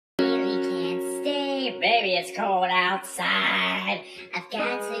Hey baby, it's cold outside. I've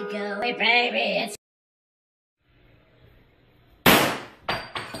got to go. Hey baby, it's...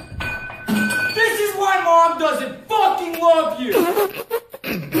 This is why Mom doesn't fucking love you!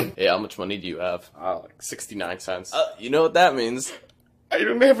 Hey, how much money do you have? Like 69 cents. You know what that means. I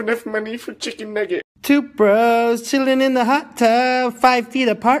don't have enough money for chicken nugget. Two bros chilling in the hot tub, 5 feet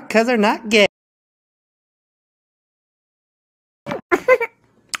apart cause they're not gay.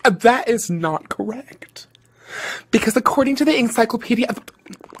 That is not correct. Because according to the encyclopedia of...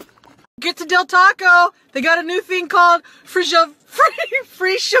 Get to Del Taco. They got a new thing called free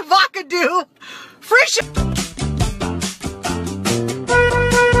shavacadoo.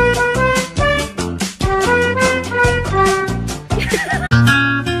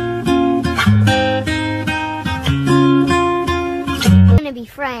 We're gonna be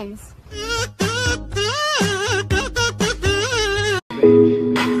friends.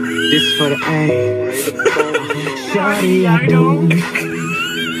 This for the A. Shawty, I don't.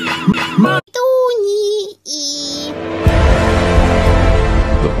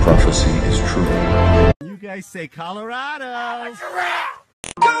 The prophecy is true. You guys say Colorado.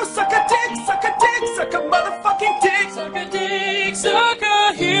 Go suck a dick, suck a motherfucking dick. Suck a dick, suck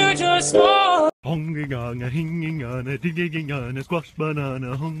a huge or small. Hunging on a hinging on a digging on a squash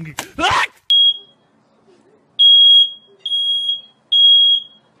banana hunging.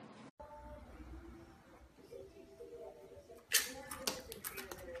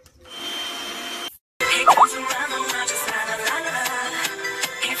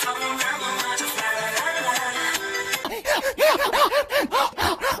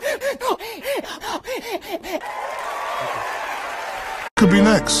 Could be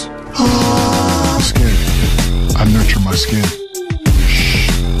next. Skin. I nurture my skin. Shh.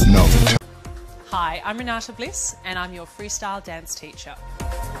 No. Hi, I'm Renata Bliss and I'm your freestyle dance teacher.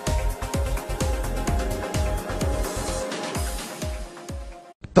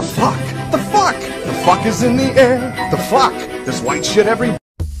 The fuck? The fuck? The fuck is in the air. The fuck? There's white shit every...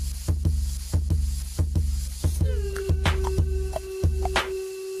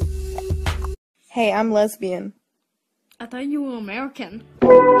 Hey, I'm lesbian. I thought you were American.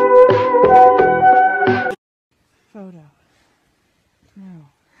 Photo. No.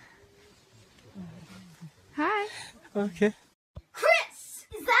 Hi. Okay. Chris!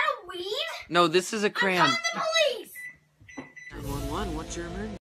 Is that a weed? No, this is a crayon. Call the police! 911, what's your emergency?